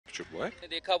chuk hua hai.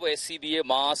 देखा वो SCBA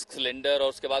mask cylinder और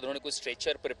उसके बाद उन्होंने कुछ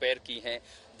स्ट्रेचर प्रिपेयर की हैं.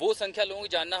 वो संख्या लोगों को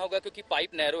जानना होगा क्योंकि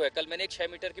पाइप नैरो है. कल मैंने एक 6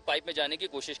 मीटर की पाइप में जाने की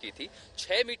कोशिश की थी.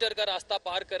 6 मीटर का रास्ता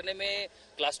पार करने में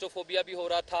क्लास्ट्रोफोबिया भी हो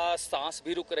रहा था, सांस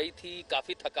भी रुक रही थी,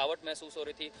 काफी थकावट महसूस हो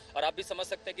रही थी. और आप भी समझ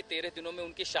सकते हैं कि 13 दिनों में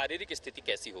उनकी शारीरिक स्थिति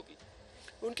कैसी होगी.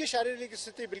 उनकी शारीरिक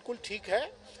स्थिति बिल्कुल ठीक है.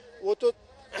 वो तो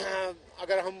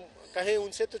अगर हम कहें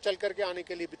उनसे तो चल करके आने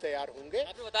के लिए भी तैयार होंगे.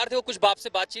 आप बता रहे थे वो कुछ बाप से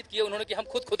बातचीत की है उन्होंने कि हम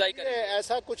खुद खुदाई करेंगे.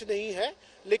 ऐसा कुछ नहीं है,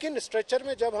 लेकिन स्ट्रेचर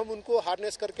में जब हम उनको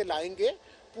हार्नेस करके लाएंगे,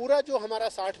 पूरा जो हमारा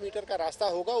 60 मीटर का रास्ता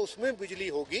होगा उसमें बिजली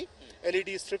होगी,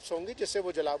 LED स्ट्रिप्स होंगी जिससे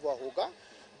वो जला हुआ होगा.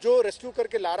 जो रेस्क्यू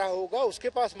करके ला रहा होगा उसके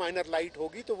पास माइनर लाइट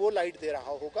होगी तो वो लाइट दे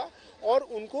रहा होगा. और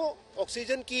उनको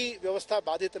ऑक्सीजन की व्यवस्था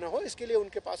बाधित न हो इसके लिए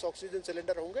उनके पास ऑक्सीजन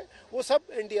सिलेंडर होंगे. वो सब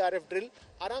NDRF ड्रिल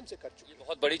आराम से कर चुके हैं.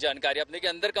 बहुत बड़ी जानकारी अपने के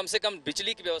अंदर कम से कम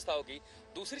बिजली की व्यवस्था होगी.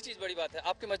 दूसरी चीज बड़ी बात है,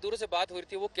 आपके मजदूरों से बात हो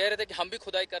रही थी, वो कह रहे थे कि हम भी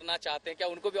खुदाई करना चाहते हैं, क्या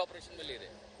उनको भी ऑपरेशन में ले रहे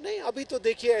हैं? नहीं, अभी तो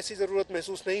देखिए ऐसी जरूरत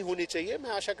महसूस नहीं होनी चाहिए. मैं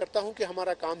आशा करता हूं कि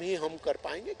हमारा काम ही हम कर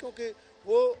पाएंगे क्योंकि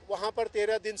वो वहां पर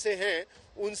 13 दिन से हैं.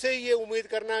 उनसे ये उम्मीद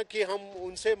करना कि हम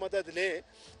उनसे मदद लें,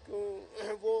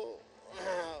 वो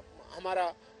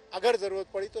हमारा अगर जरूरत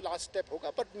पड़ी तो लास्ट स्टेप होगा.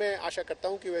 पर मैं आशा करता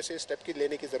हूं कि वैसे स्टेप की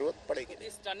लेने की जरूरत पड़ेगी.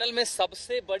 इस टनल में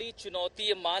सबसे बड़ी चुनौती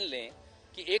ये मान लें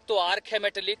कि एक तो आर्क है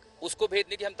मेटेलिक, उसको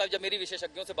भेजने की हम तब जब मेरी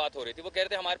विशेषज्ञों से बात हो रही थी वो कह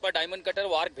रहे थे हमारे पास डायमंड कटर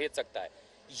वो आर्क भेज सकता है.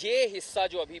 ये हिस्सा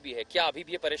जो अभी भी है क्या अभी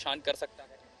भी ये परेशान कर सकता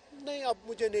है? नहीं, अब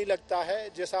मुझे नहीं लगता है.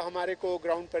 जैसा हमारे को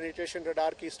ग्राउंड पेनिट्रेशन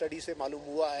रडार की स्टडी से मालूम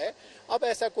हुआ है, अब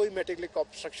ऐसा कोई मेटेलिक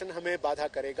ऑब्स्ट्रक्शन हमें बाधा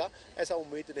करेगा ऐसा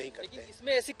उम्मीद नहीं करते. लेकिन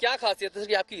इसमें ऐसी क्या खासियत है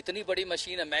कि आपकी इतनी बड़ी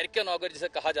मशीन अमेरिकन ऑगर जिसे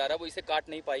कहा जा रहा है वो इसे काट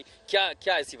नहीं पाई?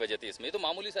 क्या ऐसी वजह थी इसमें? तो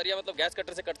मामूली सरिया मतलब गैस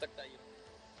कटर से कट सकता है ये?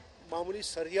 मामूली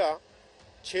सरिया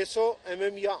 600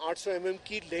 mm या 800 mm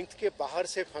की लेंथ के बाहर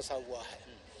से फंसा हुआ है,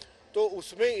 तो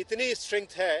उसमें इतनी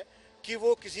स्ट्रेंथ है कि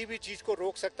वो किसी भी चीज को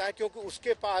रोक सकता है क्योंकि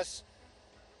उसके पास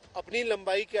अपनी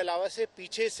लंबाई के अलावा से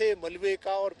पीछे से मलबे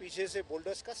का और पीछे से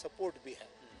बोल्डर्स का सपोर्ट भी है,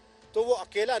 तो वो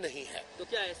अकेला नहीं है. तो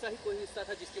क्या ऐसा ही कोई हिस्सा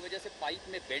था जिसकी वजह से पाइप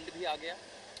में बेंड भी आ गया?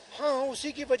 हाँ,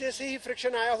 उसी की वजह से ही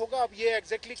फ्रिक्शन आया होगा. अब ये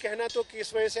एग्जैक्टली कहना तो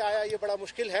किस वजह से आया ये बड़ा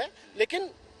मुश्किल है,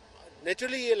 लेकिन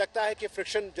नेचुरली ये लगता है कि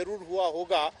फ्रिक्शन जरूर हुआ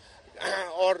होगा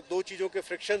और दो चीजों के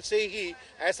फ्रिक्शन से ही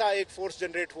ऐसा एक फोर्स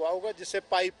जनरेट हुआ होगा जिससे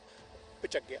पाइप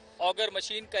पिचक गया. ऑगर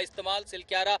मशीन का इस्तेमाल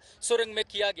सिलक्यारा सुरंग में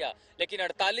किया गया, लेकिन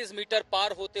 48 मीटर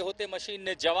पार होते होते मशीन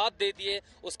ने जवाब दे दिए.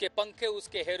 उसके पंखे,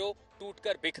 उसके हेरो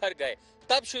टूटकर बिखर गए.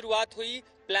 तब शुरुआत हुई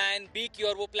प्लान बी की,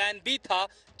 और वो प्लान बी था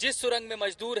जिस सुरंग में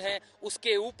मजदूर हैं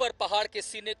उसके ऊपर पहाड़ के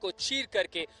सीने को चीर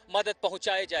करके मदद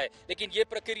पहुंचाई जाए. लेकिन ये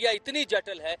प्रक्रिया इतनी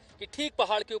जटिल है कि ठीक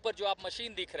पहाड़ के ऊपर जो आप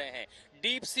मशीन दिख रहे हैं,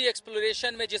 डीप सी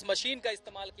एक्सप्लोरेशन में जिस मशीन का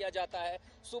इस्तेमाल किया जाता है,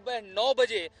 सुबह 9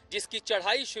 बजे जिसकी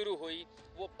चढ़ाई शुरू हुई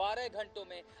वो 12 घंटों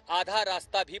में आधा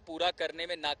रास्ता भी पूरा करने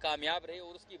में नाकामयाब रहे.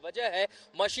 और उसकी वजह है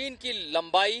मशीन की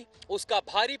लंबाई, उसका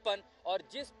भारीपन, और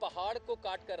जिस पहाड़ को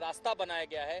काटकर रास्ता बनाया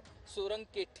गया है सुरंग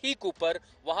के ठीक ऊपर,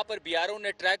 वहां पर बीआरओ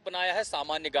ने ट्रैक बनाया है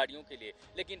सामान्य गाड़ियों के लिए,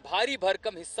 लेकिन भारी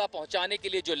भरकम हिस्सा पहुंचाने के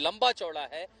लिए जो लंबा चौड़ा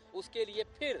है उसके लिए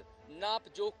फिर नाप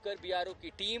जोख कर बीआरओ की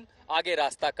टीम आगे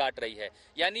रास्ता काट रही है.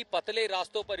 यानी पतले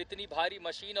रास्तों पर इतनी भारी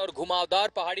मशीन और घुमावदार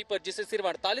पहाड़ी पर जिसे सिर्फ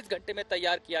 48 घंटे में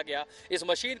तैयार किया गया, इस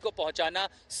मशीन को पहुंचाना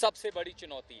सबसे बड़ी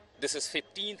चुनौती. This is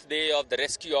 15th day of the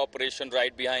rescue operation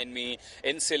right behind me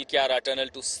in Silkyara tunnel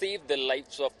to save the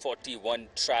lives of 41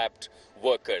 trapped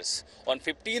workers. On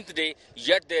 15th day,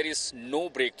 yet there is no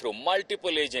breakthrough.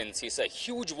 Multiple agencies, a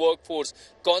huge workforce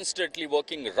constantly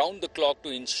working round the clock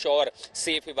to ensure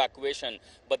safe evacuation.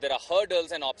 But there are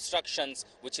hurdles and obstructions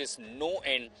which is no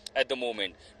end at the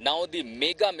moment. Now the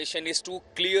mega mission is to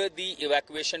clear the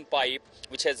evacuation pipe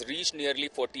which has reached nearly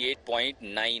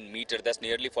 48.9 meters. That's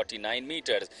nearly 49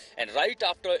 meters. And right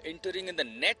after entering in the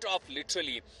net of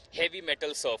literally heavy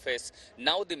metal surface,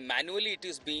 now the manually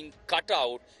it is being cut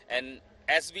out, and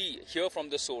as we hear from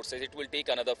the sources, it will take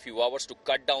another few hours to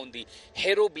cut down the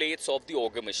harrow blades of the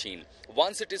auger machine.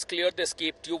 Once it is cleared, the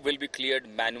escape tube will be cleared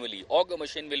manually. Auger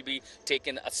machine will be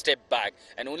taken a step back,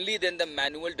 and only then the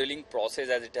manual drilling process,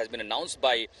 as it has been announced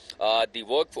by the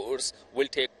workforce,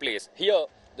 will take place. Here,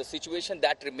 the situation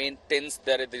that remains tense,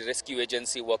 there is the rescue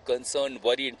agency who are concerned,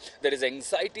 worried. There is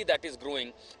anxiety that is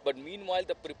growing, but meanwhile,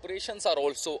 the preparations are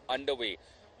also underway.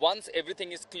 Once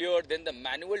everything is cleared, then the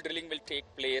manual drilling will take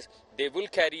place. They will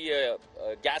carry a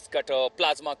gas cutter,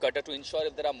 plasma cutter to ensure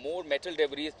if there are more metal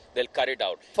debris, they'll cut it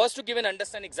out. First, to give an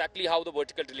understand exactly how the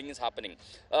vertical drilling is happening.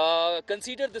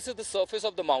 Consider this is the surface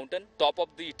of the mountain, top of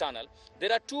the tunnel.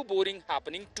 There are two drilling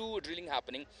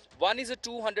happening. One is a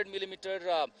 200 millimeter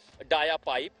dia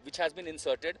pipe which has been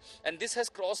inserted, and this has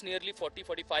crossed nearly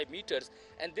 40-45 meters,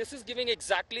 and this is giving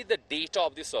exactly the data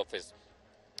of the surface.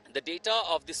 the data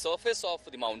of the surface of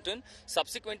the mountain.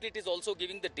 Subsequently, it is also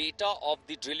giving the data of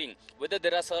the drilling, whether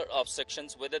there are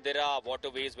sections, whether there are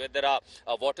waterways, whether there are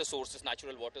water sources,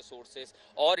 natural water sources,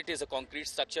 or it is a concrete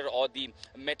structure or the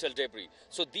metal debris.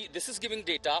 So this is giving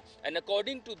data, and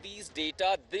according to these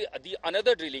data, the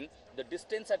another drilling, the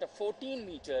distance at a 14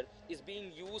 meter is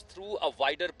being used through a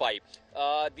wider pipe.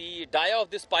 The dia of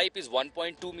this pipe is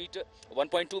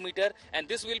 1.2 meter, and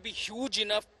this will be huge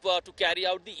enough to carry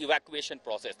out the evacuation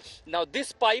process. Now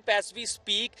this pipe, as we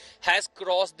speak, has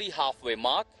crossed the halfway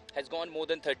mark, has gone more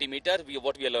than 30 meters,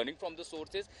 what we are learning from the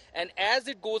sources, and as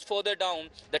it goes further down,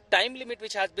 the time limit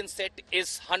which has been set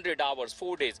is 100 hours,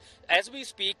 4 days. As we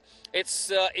speak,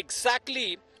 it's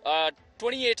exactly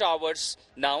 28 hours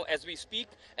now as we speak,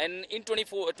 and in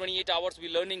 28 hours we're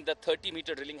learning that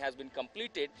 30-meter drilling has been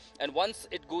completed, and once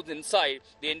it goes inside,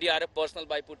 the NDRF personnel,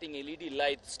 by putting LED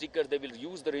light stickers, they will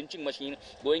use the wrenching machine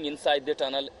going inside the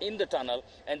tunnel,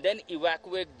 and then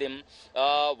evacuate them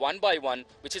one by one,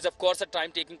 which is of course a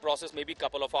time-taking process, maybe a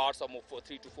couple of hours or more, for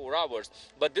 3 to 4 hours.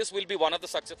 But this will be one of the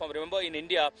success. Remember, in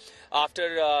India,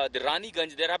 after the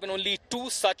Raniganj, there have been only 2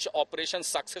 such operations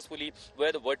successfully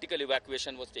where the vertical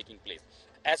evacuation was taking place.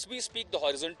 As we speak, the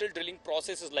horizontal drilling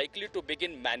process is likely to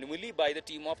begin manually by the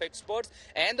team of experts,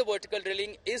 and the vertical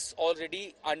drilling is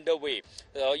already underway.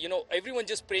 Everyone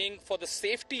just praying for the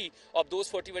safety of those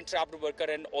 41 trapped workers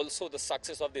and also the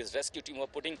success of this rescue team, who are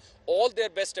putting all their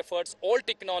best efforts, all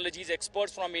technologies,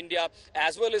 experts from India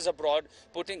as well as abroad,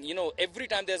 putting, every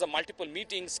time there's a multiple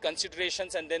meetings,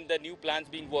 considerations, and then the new plans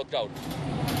being worked out.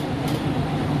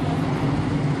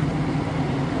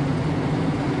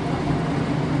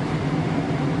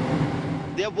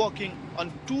 They are working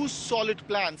on 2 solid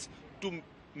plans to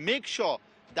make sure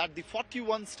that the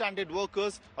 41 stranded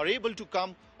workers are able to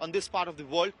come on this part of the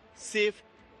world safe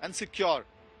and secure.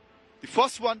 The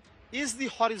first one is the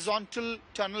horizontal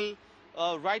tunnel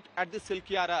right at the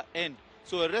Silkyara end.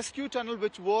 So a rescue tunnel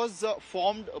which was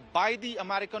formed by the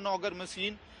American auger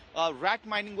machine. Rat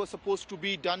mining was supposed to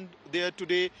be done there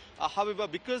today. However,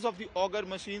 because of the auger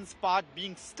machine's part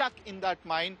being stuck in that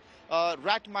mine,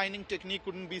 rat mining technique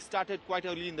couldn't be started quite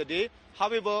early in the day.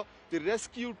 However, the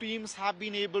rescue teams have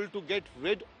been able to get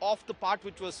rid of the part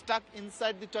which was stuck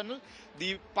inside the tunnel.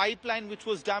 The pipeline which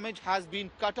was damaged has been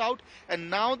cut out, and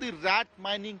now the rat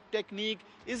mining technique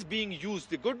is being used.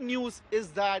 The good news is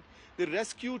that the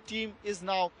rescue team is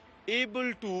now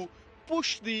able to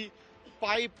push the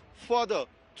pipe further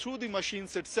through the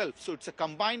machines itself. So it's a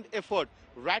combined effort,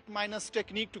 rat miners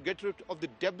technique to get rid of the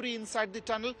debris inside the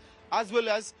tunnel, as well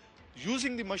as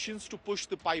using the machines to push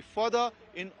the pipe further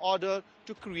in order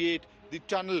to create the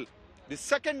tunnel. The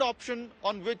second option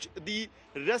on which the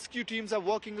rescue teams are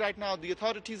working right now, the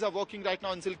authorities are working right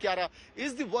now in Silkyara,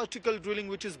 is the vertical drilling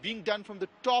which is being done from the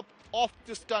top of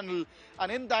this tunnel. And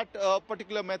in that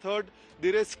particular method,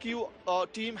 the rescue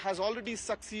team has already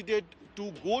succeeded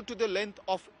to go to the length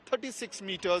of 36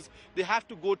 meters. They have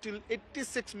to go till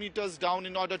 86 meters down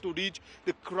in order to reach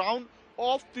the crown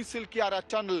of the Silkyara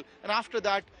tunnel. And after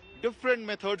that, different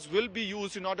methods will be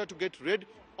used in order to get rid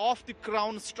of the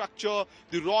crown structure,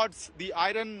 the rods, the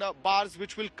iron bars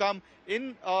which will come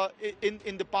in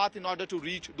the path in order to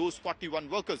reach those 41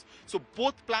 workers. So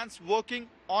both plans working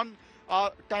on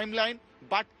timeline,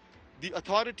 but the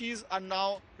authorities are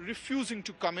now refusing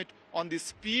to commit on the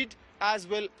speed as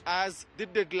well as the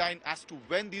deadline as to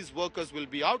when these workers will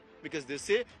be out, because they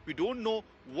say we don't know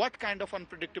what kind of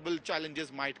unpredictable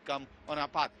challenges might come on our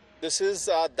path. This is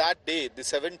that day, the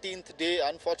 17th day,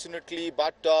 unfortunately,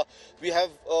 but we have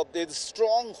there's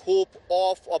strong hope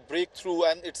of a breakthrough,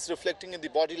 and it's reflecting in the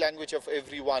body language of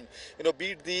everyone.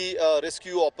 Be it the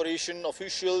rescue operation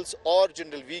officials or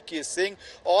General V.K. Singh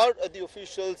or the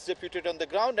officials deputed on the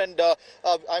ground. And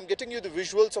I'm getting you the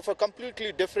visuals of a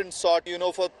completely different sort.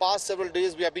 For past several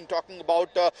days, we have been talking about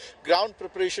ground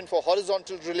preparation for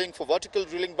horizontal drilling, for vertical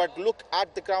drilling, but look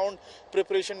at the ground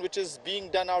preparation which is being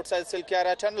done outside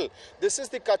Silkyara tunnel. This is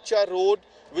the Kacha road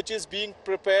which is being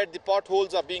prepared. The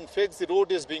potholes are being fixed. The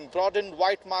road is being broadened.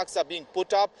 White marks are being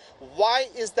put up. Why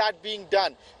is that being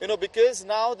done? Because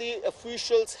now the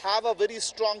officials have a very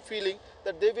strong feeling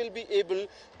that they will be able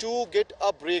to get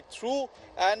a breakthrough,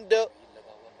 and that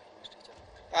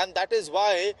is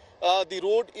why the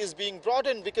road is being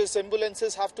broadened because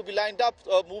ambulances have to be lined up.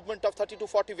 Movement of 30 to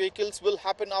 40 vehicles will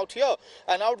happen out here,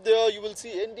 and out there you will see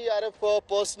NDRF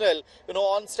personnel,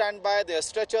 on standby. There are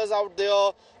stretchers out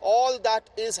there. All that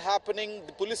is happening.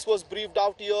 The police was briefed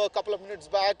out here a couple of minutes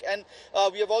back, and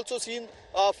we have also seen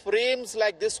frames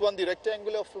like this one, the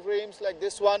rectangular frames like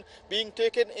this one, being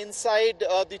taken inside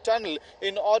the tunnel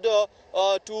in order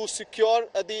to secure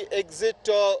the exit,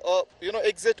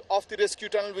 exit of the rescue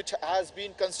tunnel, which has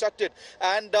been constructed.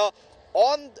 And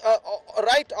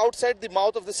right outside the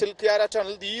mouth of the Silkyara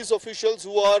tunnel, these officials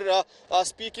who are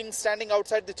speaking, standing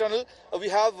outside the tunnel, we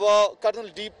have Colonel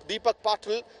Deepak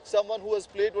Patil, someone who has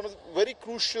played one of the very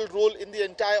crucial role in the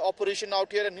entire operation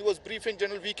out here, and he was briefing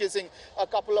General V.K. Singh a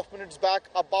couple of minutes back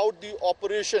about the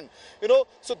operation.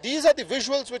 So these are the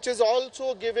visuals which is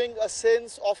also giving a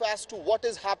sense of as to what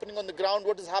is happening on the ground,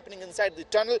 what is happening inside the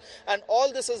tunnel, and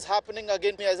all this is happening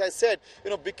again, as I said,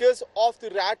 because of the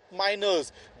rat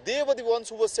miners. They were the ones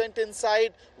who were sent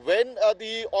inside when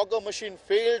the auger machine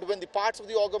failed, when the parts of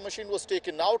the auger machine was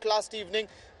taken out last evening.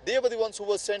 They were the ones who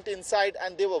were sent inside,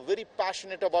 and they were very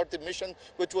passionate about the mission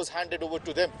which was handed over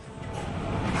to them.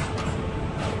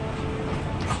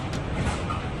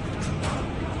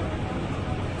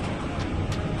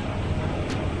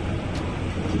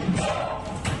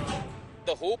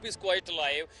 The hope is quite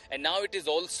alive, and now it is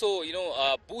also,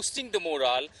 boosting the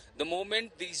morale. The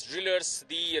moment these drillers,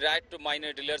 the rat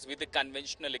miner drillers with the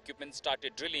conventional equipment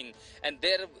started drilling, and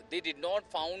they did not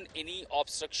found any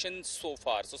obstructions so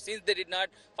far. So since they did not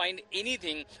find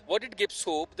anything, what it gives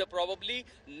hope, the probably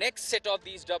next set of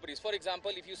these debris. For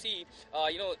example, if you see,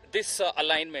 this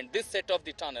alignment, this set of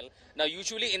the tunnel, now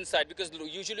usually inside, because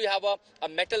usually you have a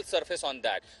metal surface on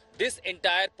that. This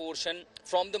entire portion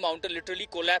from the mountain literally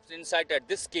collapsed inside at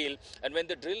this scale, and when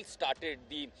the drill started,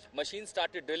 the machine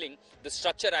started drilling, the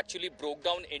structure actually broke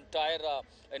down entire,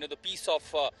 the piece of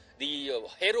the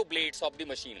harrow blades of the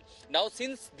machine. Now,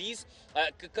 since these,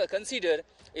 consider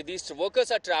these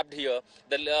workers are trapped here,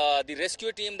 the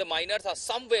rescue team, the miners are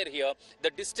somewhere here. The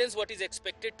distance what is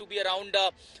expected to be around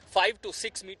 5 to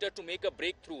 6 meters to make a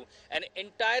breakthrough. An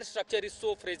entire structure is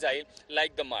so fragile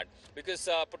like the mud, because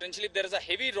potentially if there is a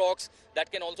heavy rocks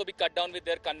that can also be cut down with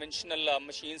their conventional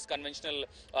machines, conventional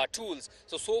tools.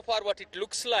 So far what it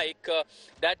looks like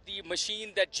that the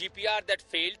machine, that GPR that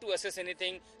failed to assess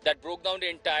anything, that broke down the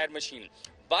entire machine.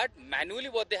 But manually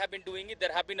what they have been doing is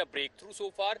there have been a breakthrough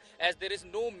so far, as there is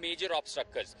no major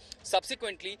obstacles.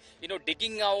 Subsequently,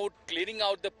 digging out, clearing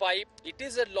out the pipe, it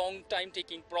is a long time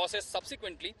taking process.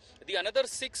 Subsequently, the another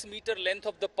 6 meter length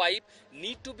of the pipe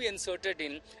need to be inserted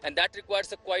in, and that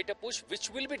requires quite a push, which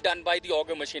will be done by the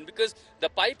auger machine, because the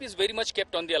pipe is very much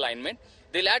kept on the alignment.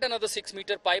 They'll add another 6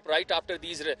 meter pipe right after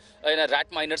these rat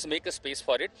miners make a space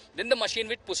for it. Then the machine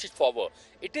will push it forward.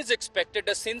 It is expected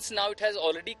that since now it has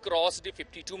already crossed the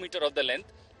 52 meter of the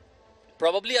length,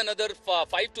 probably another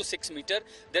 5 to 6 meter,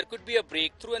 there could be a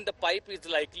breakthrough, and the pipe is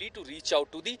likely to reach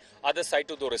out to the other side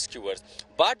to the rescuers.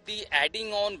 But the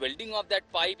adding on, welding of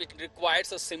that pipe, it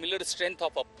requires a similar strength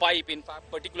of a pipe, in fact,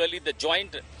 particularly the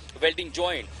joint, welding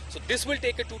joint. So this will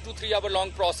take a 2 to 3 hour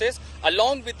long process,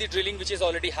 along with the drilling which is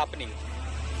already happening.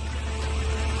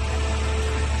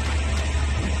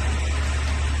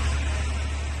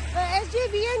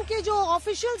 SJVN के जो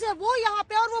officials है वो यहाँ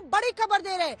पे, और वो बड़ी खबर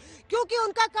दे रहे हैं, क्योंकि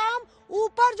उनका काम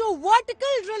ऊपर जो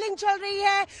वर्टिकल ड्रिलिंग चल रही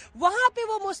है वहां पे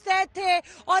वो मुस्तैद थे,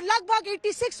 और लगभग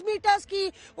 86 मीटर्स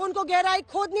की उनको गहराई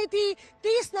खोदनी थी।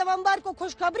 30 नवंबर को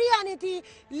खुशखबरी आनी थी,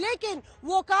 लेकिन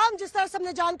वो काम जिस तरह से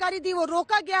हमने जानकारी दी वो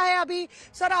रोका गया है अभी।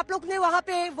 सर, आप लोग ने वहां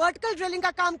पे वर्टिकल ड्रिलिंग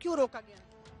का काम क्यों रोका गया?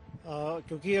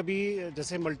 क्योंकि अभी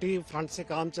जैसे मल्टी फ्रंट से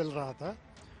काम चल रहा था,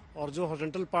 और जो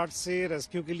हॉरिजॉन्टल पार्ट से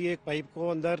रेस्क्यू के लिए एक पाइप को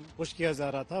अंदर पुश किया जा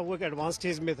रहा था, वो एक एडवांस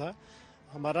स्टेज में था।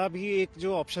 हमारा भी एक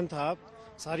जो ऑप्शन था,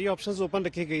 सारी ऑप्शंस ओपन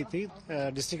रखी गई थी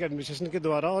डिस्ट्रिक्ट एडमिनिस्ट्रेशन के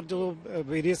द्वारा, और जो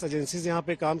वेरियस एजेंसीज यहाँ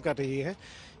पे काम कर रही है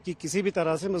कि किसी भी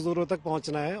तरह से मजदूरों तक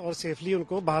पहुँचना है और सेफली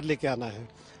उनको बाहर लेके आना है।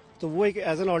 तो वो एक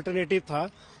एज एन ऑल्टरनेटिव था,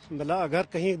 मतलब अगर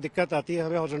कहीं दिक्कत आती है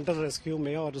हमें हॉरिजॉन्टल रेस्क्यू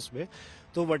में और उसमें,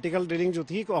 तो वर्टिकल ड्रिलिंग जो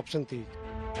थी एक ऑप्शन थी।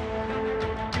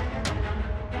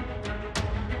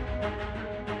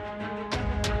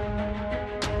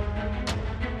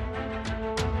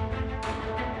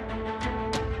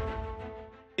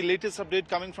 The latest update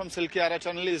coming from Silkyara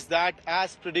Tunnel is that,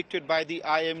 as predicted by the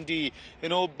IMD,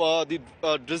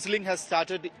 the drizzling has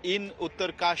started in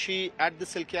Uttarkashi at the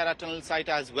Silkyara Tunnel site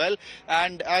as well.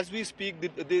 And as we speak,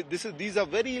 these are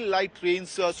very light rains,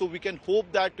 so we can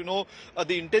hope that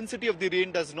the intensity of the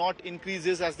rain does not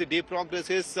increases as the day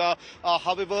progresses.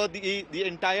 However, the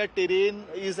entire terrain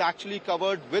is actually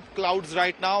covered with clouds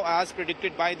right now, as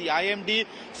predicted by the IMD.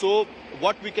 So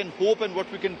what we can hope and what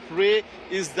we can pray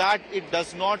is that it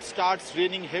does not start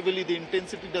raining heavily, the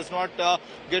intensity does not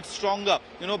get stronger,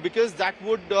 because that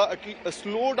would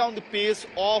slow down the pace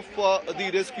of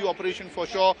the rescue operation for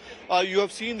sure. You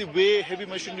have seen the way heavy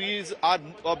machineries are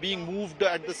being moved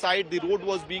at the side. The road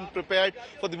was being prepared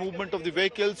for the movement of the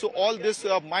vehicles. So all this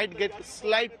might get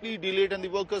slightly delayed and the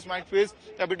workers might face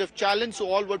a bit of challenge. So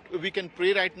all what we can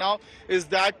pray right now is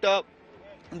that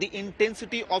the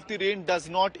intensity of the rain does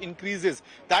not increases.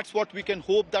 That's what we can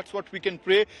hope, that's what we can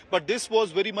pray. But this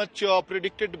was very much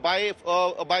predicted by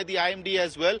the IMD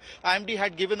as well. IMD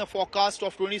had given a forecast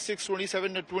of 26,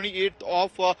 27 and 28th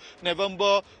of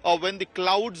November when the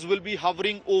clouds will be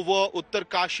hovering over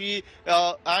Uttarkashi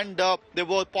and there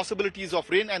were possibilities of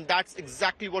rain, and that's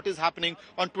exactly what is happening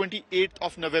on 28th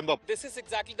of November. This is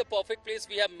exactly the perfect place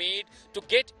we have made to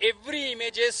get every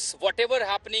images, whatever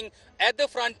happening at the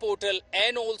front portal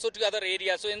and also to other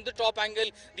areas. So in the top angle,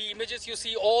 the images you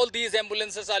see, all these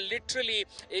ambulances are literally,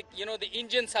 the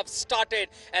engines have started,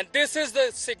 and this is the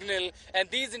signal and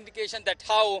these indication that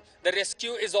how the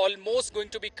rescue is almost going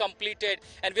to be completed.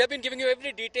 And we have been giving you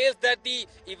every details that the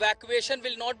evacuation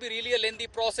will not be really a lengthy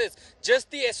process, just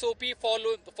the SOP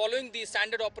following the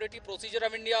standard operating procedure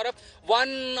of NDRF.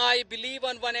 I believe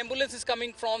one ambulance is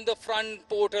coming from the front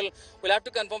portal. We'll have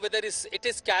to confirm whether it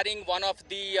is carrying one of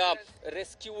the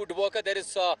rescued worker. There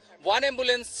is one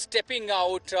ambulance stepping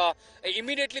out.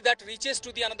 Immediately that reaches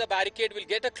to the another barricade, we'll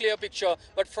get a clear picture.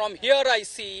 But from here I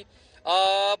see,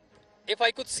 if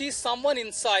I could see someone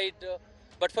inside,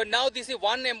 but for now this is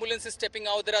one ambulance is stepping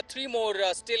out. There are three more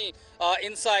still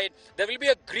inside. There will be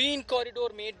a green corridor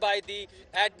made by the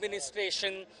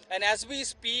administration, and as we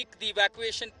speak the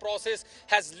evacuation process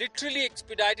has literally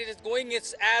expedited. It's going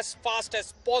as fast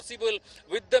as possible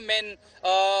with the men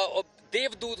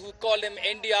Devdoot, who call them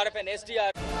NDRF and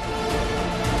SDRF.